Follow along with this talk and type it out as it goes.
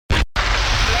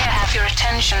your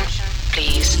attention,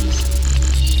 please.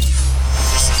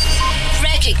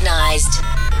 Recognized.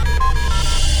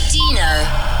 Dino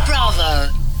Bravo.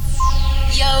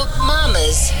 Yo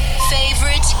Mama's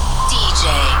favorite DJ.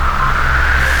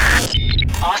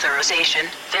 Authorization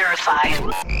verified.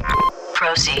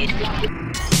 Proceed.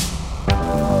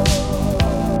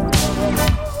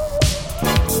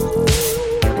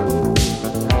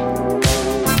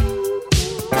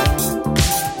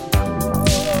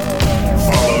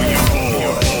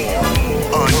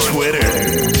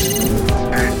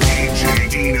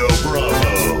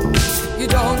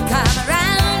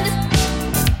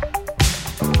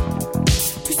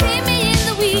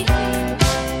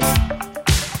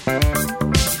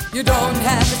 You don't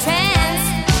have a chance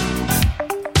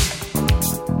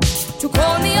to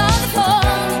call me on the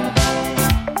phone.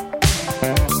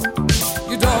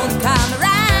 You don't come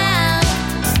around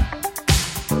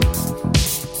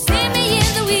to see me in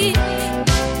the week.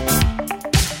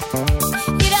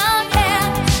 You don't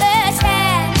have a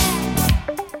chance.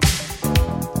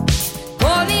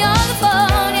 Call me on the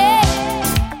phone, yeah.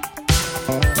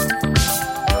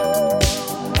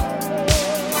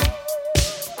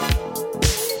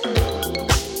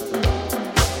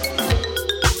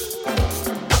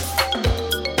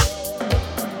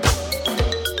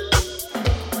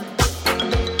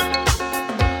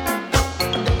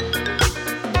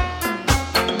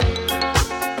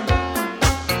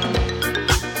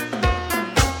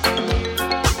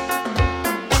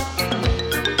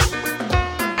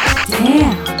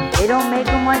 They don't make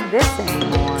them like this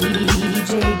anymore.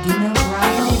 DJ Dino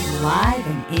Bravo, live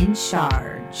and in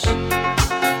charge.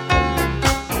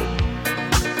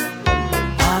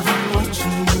 I've been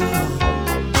watching you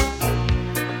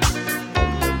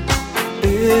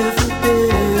every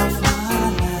day of my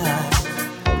life.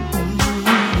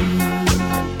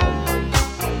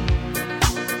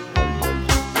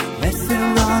 Messing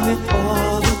around with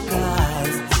all the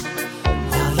guys.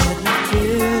 Now let me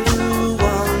tell you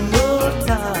one more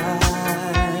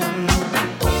time.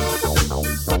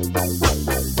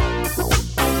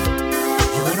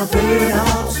 You're gonna burn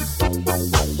out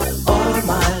all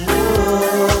my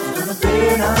love. You're gonna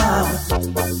burn out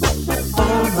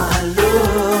all my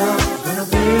love. You're gonna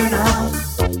burn out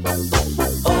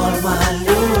all my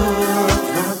love.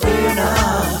 You're gonna burn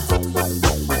out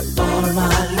all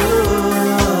my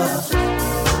love.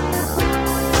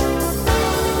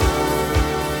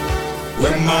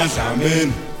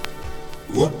 Wemazamin,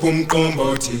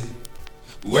 wopumkomboti.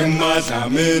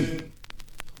 Wemazamin,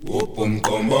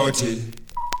 wopumkomboti.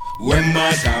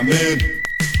 Wemazamin,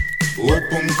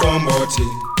 wopumkomboti.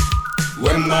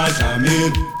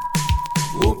 Wemazamin,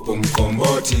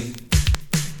 wopumkomboti.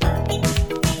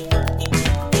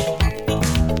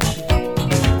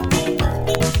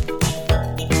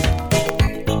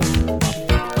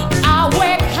 I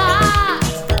work hard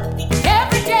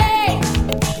every day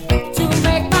to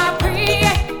make my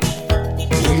prayer.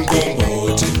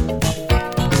 Wopumkomboti.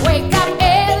 Wake up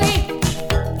early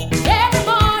every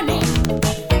morning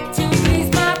to please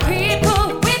my people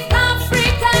with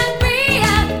African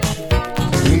prayer.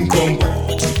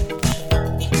 Wopumkomboti.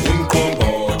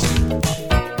 Wopumkomboti.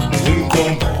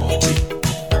 Wopumkomboti.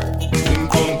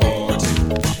 Wopumkomboti.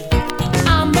 I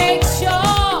make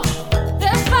sure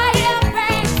the fire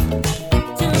burns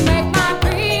to make my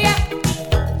prayer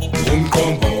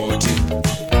Wopumkomboti.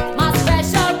 my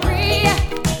special prayer.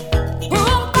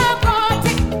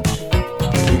 Wopumkomboti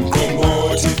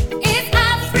Wopumkomboti. is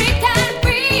African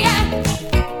prayer.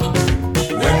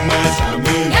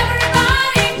 Wemazamin,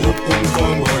 Everybody,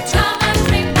 wopumkomboti. come and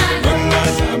drink my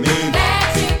Wemazamin,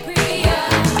 magic prayer.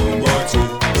 wopumkomboti.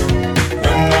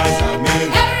 Wemazamin,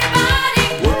 Everybody,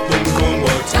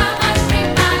 wopumkomboti. come and drink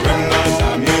my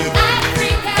Wemazamin,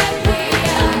 African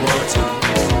prayer. wopumkomboti.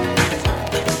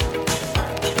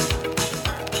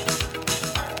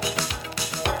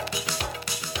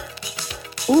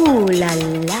 Ooh la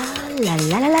la la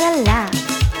la la la la.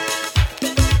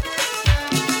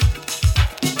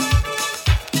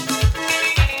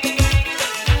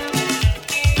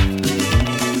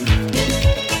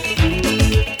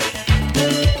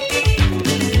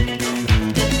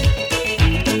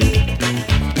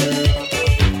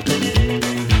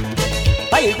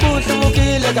 Ay,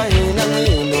 kusumukile kahina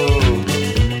ngino.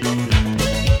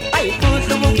 Ay,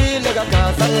 kusumukile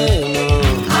kakasa ngino.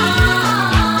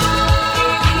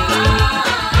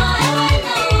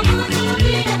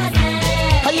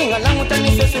 Ay, ngalangu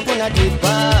tanise sipuna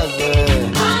dipaze.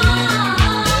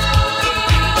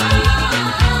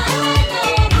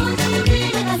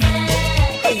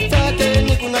 Ay, take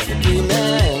ni kuna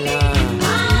sitimela.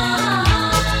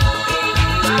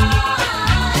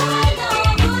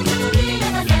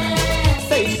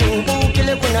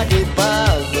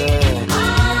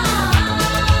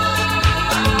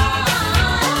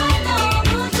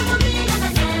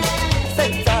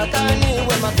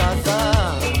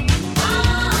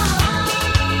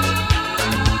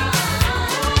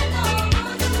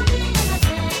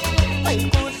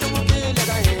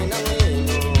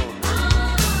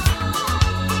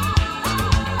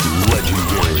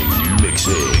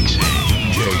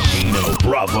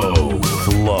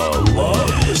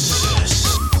 Lawless.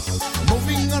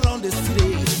 Moving around the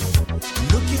city,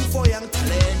 looking for young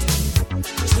talent.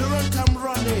 Children come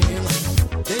running,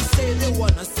 they say they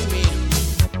wanna see me.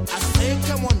 I say,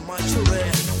 come on, my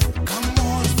children, come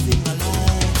on, sing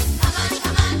along.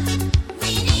 Come on,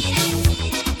 we need it.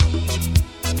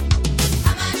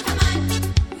 Come on,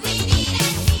 we need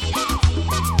it.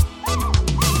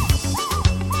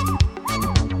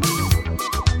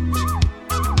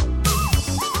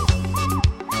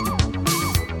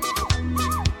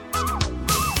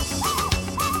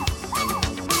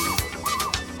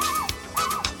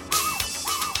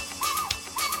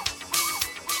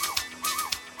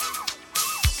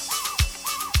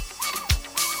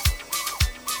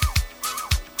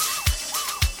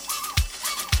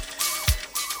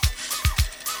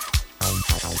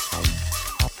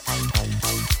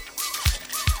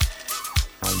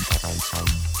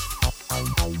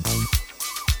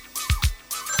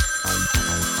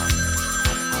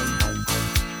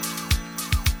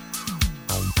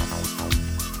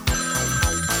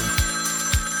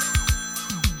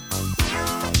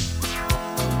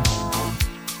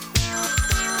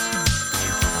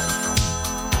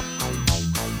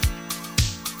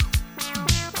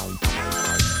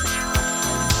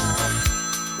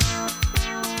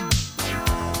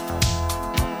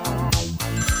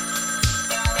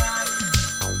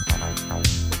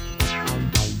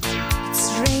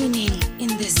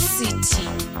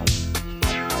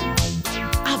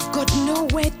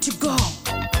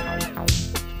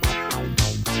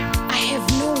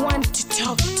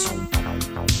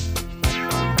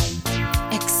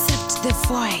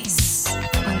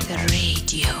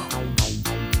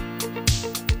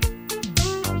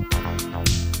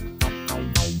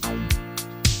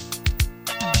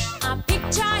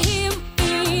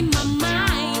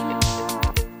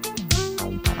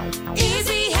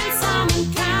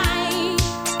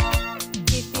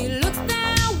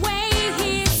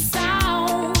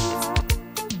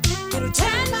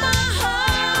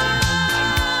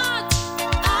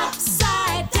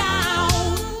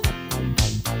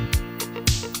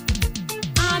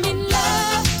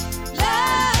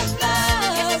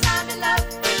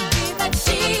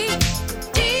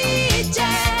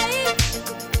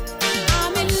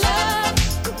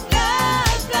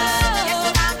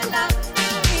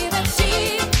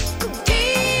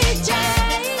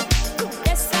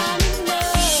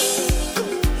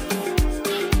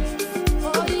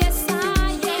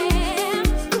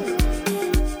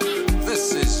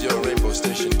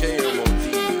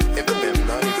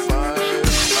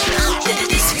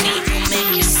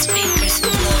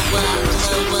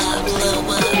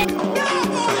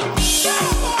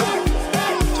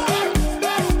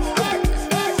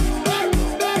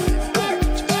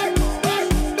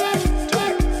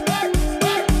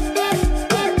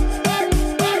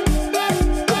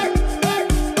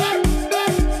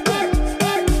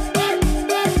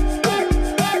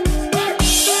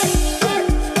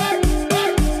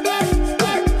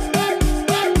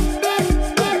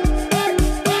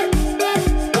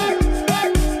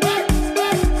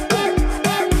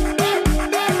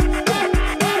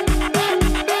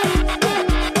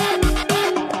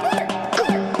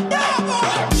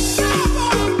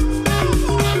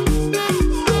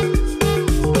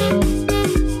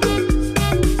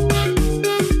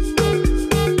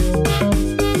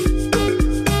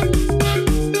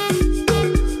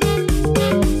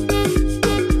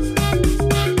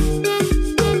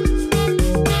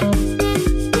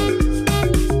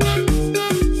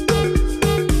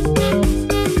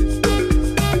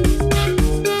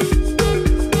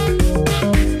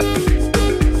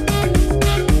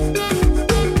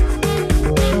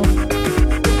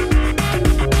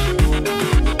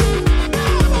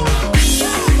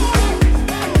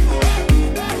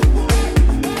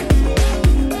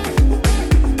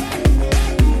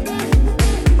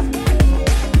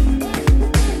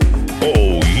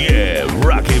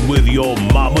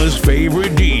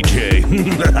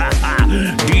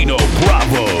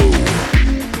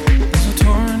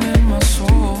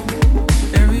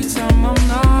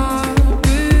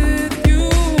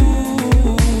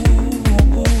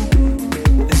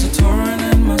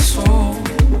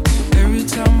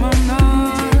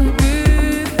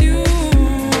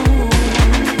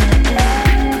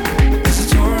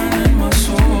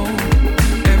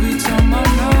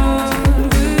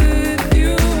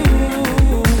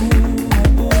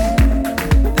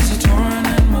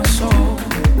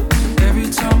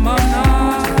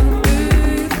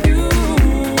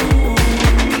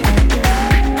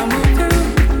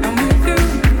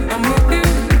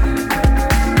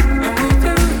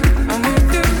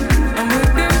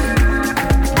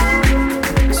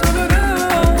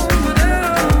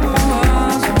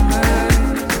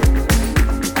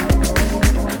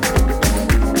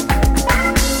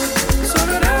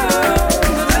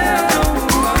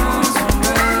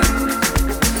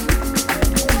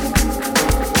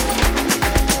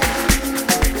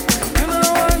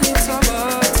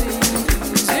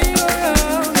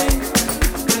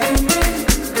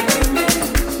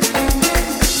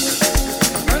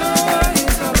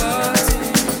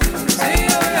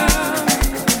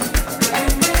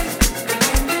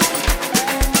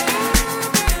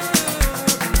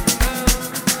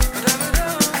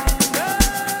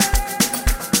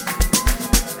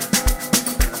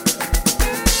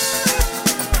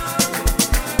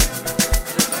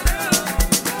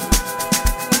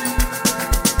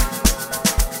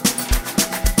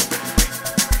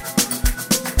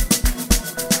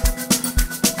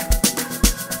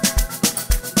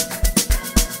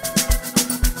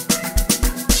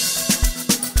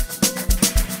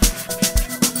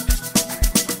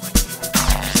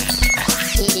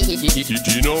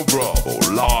 Dino Bravo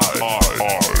live.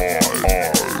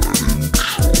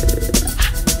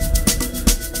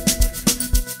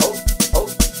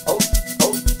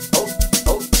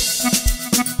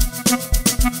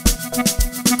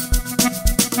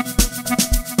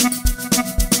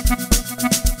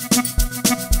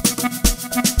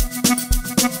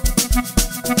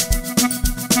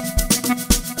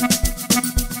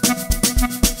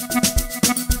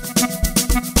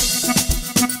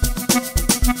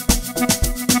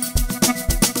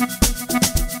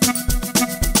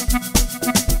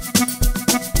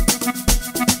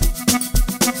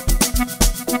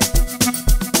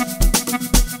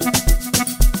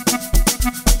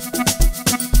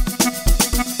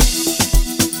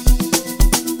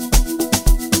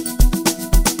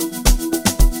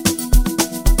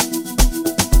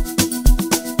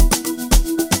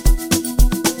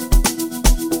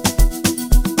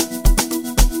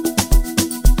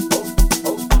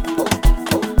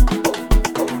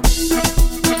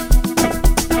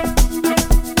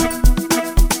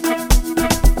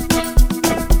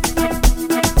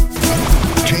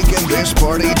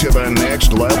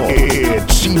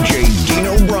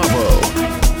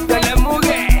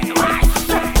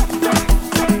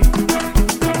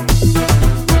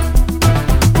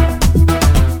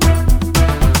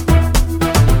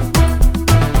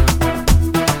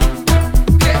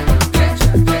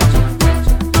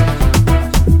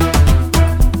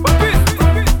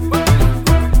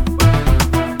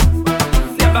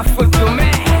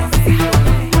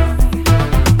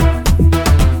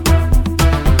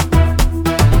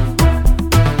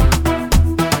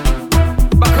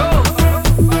 Bako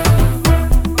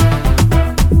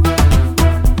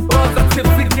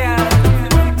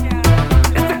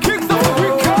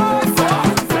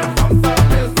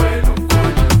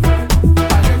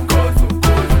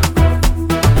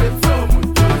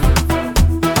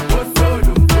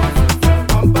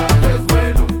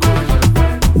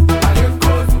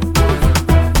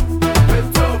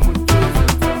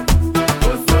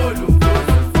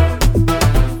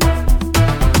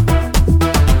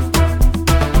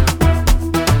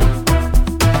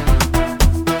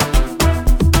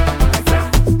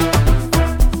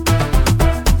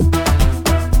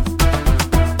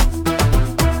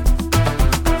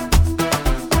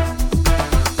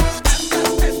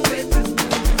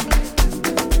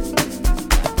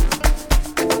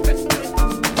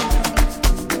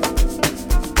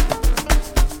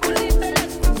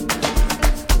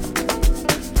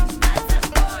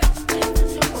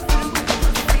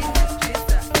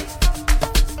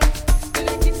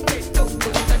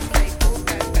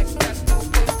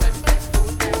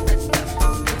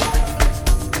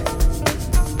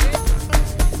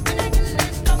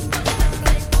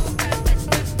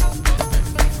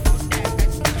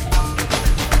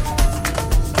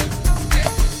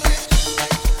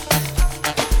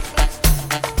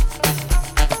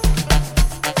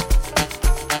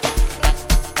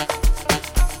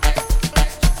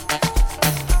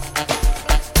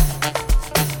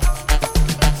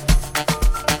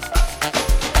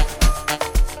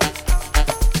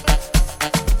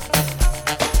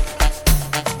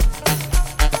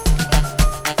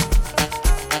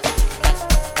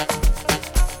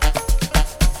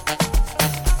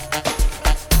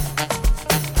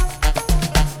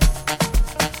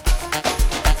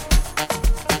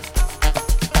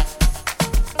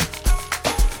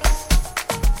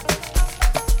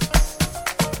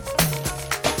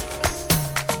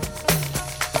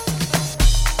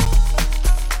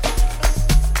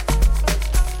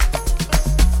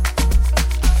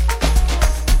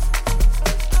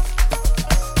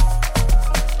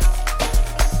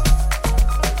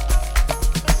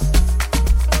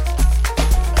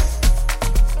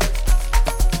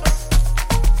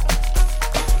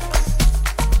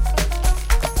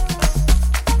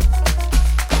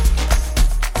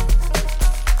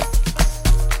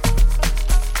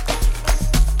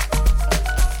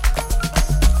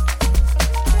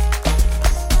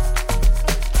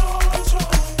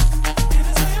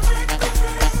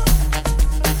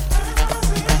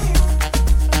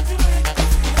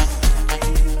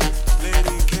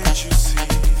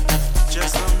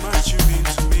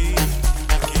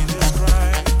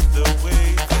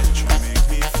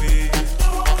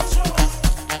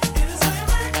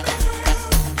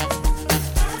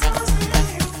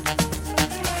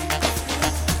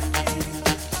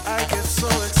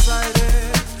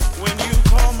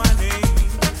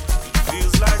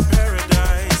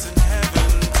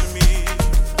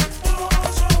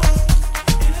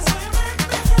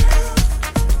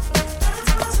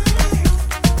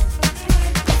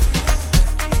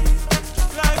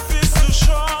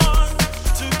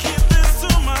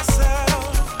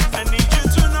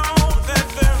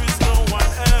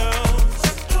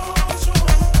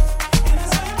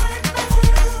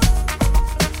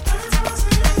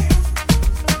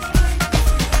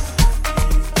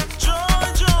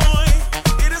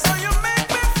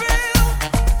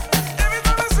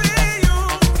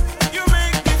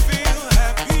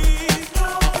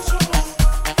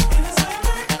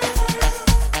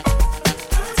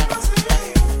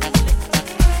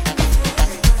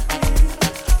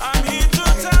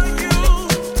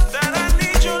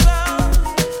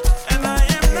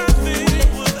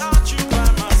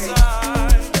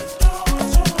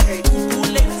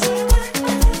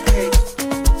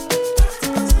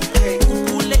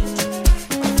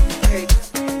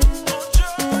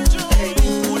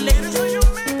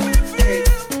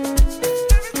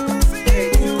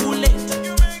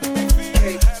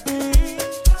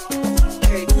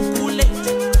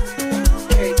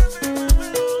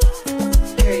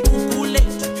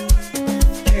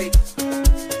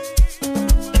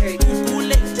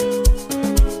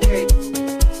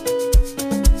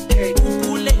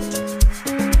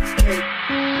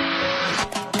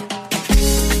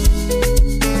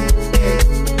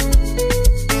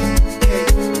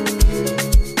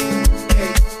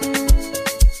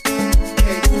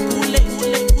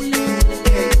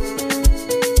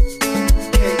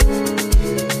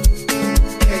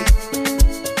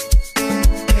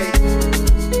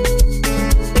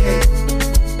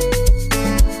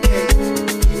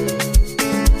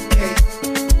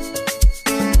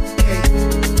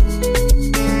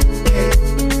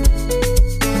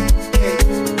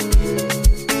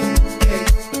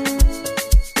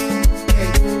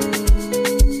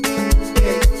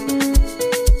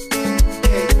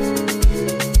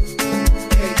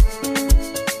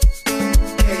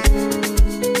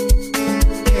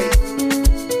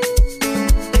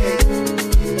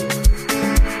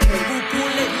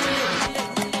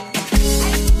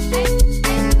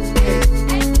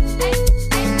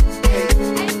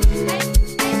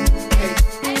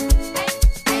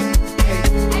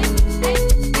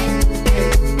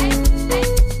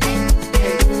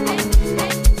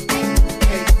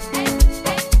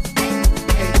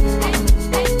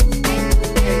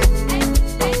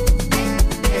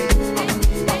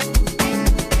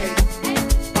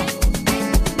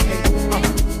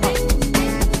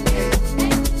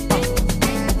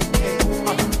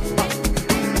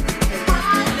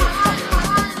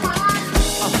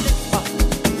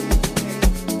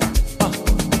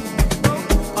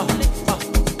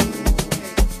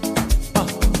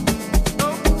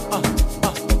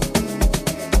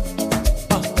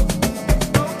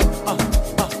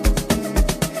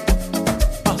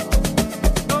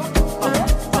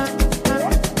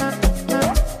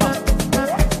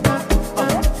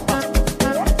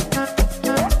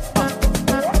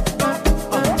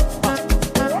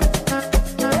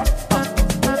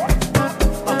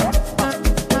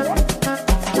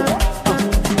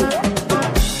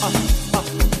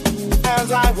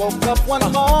As I woke up one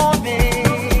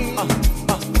morning,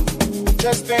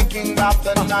 just thinking about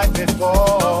the night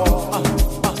before.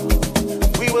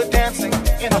 We were dancing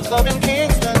in a club in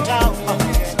Kingston town,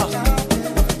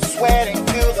 sweating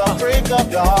till the break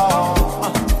of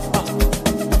dawn.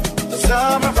 The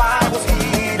summer vibe was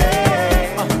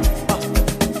heating,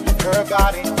 her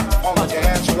body on the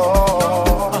dance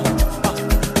floor.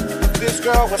 This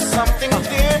girl was something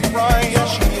different, yeah,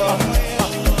 she was.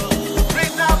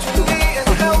 Reached out to me and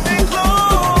held me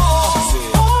close.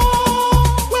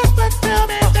 Whisper to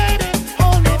me, baby,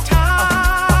 hold me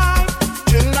tight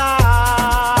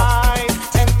tonight.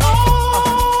 And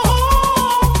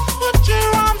put your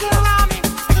arms around me.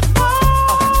 Good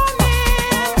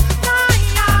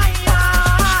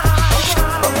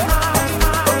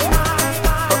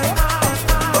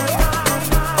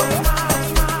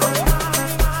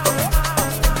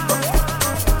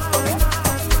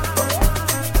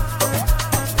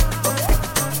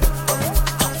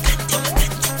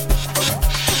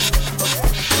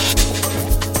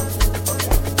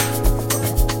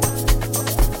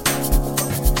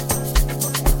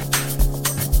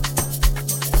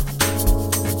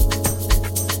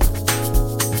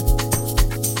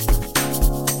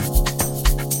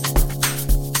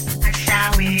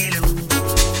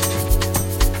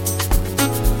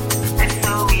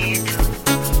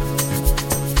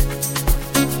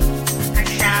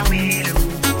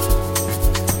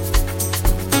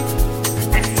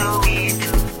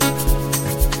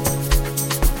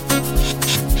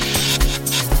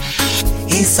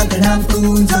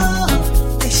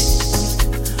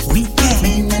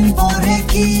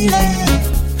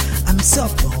I'm so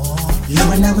bored.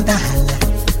 Lawa na utahala,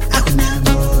 ako na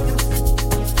mono.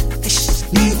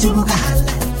 Medyo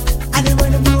mukahala, ano mo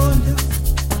na mono.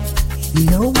 You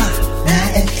know what?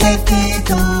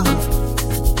 Na-ekekito.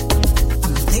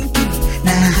 I'm thinking,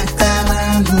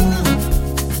 nahatawa mo.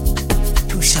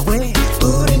 Tushawe,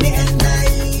 uri ni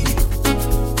anay.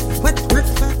 What?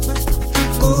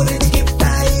 Uri ni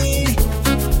kipay.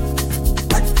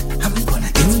 What? I'm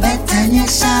gonna do better niya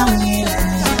sa wila.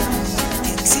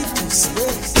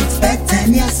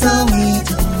 Tanya so we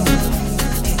do.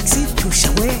 Takes it to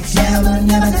Shaway. Never,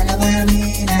 never, never, never,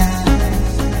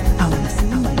 I wanna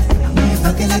see. I'm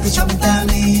fucking like the chopping.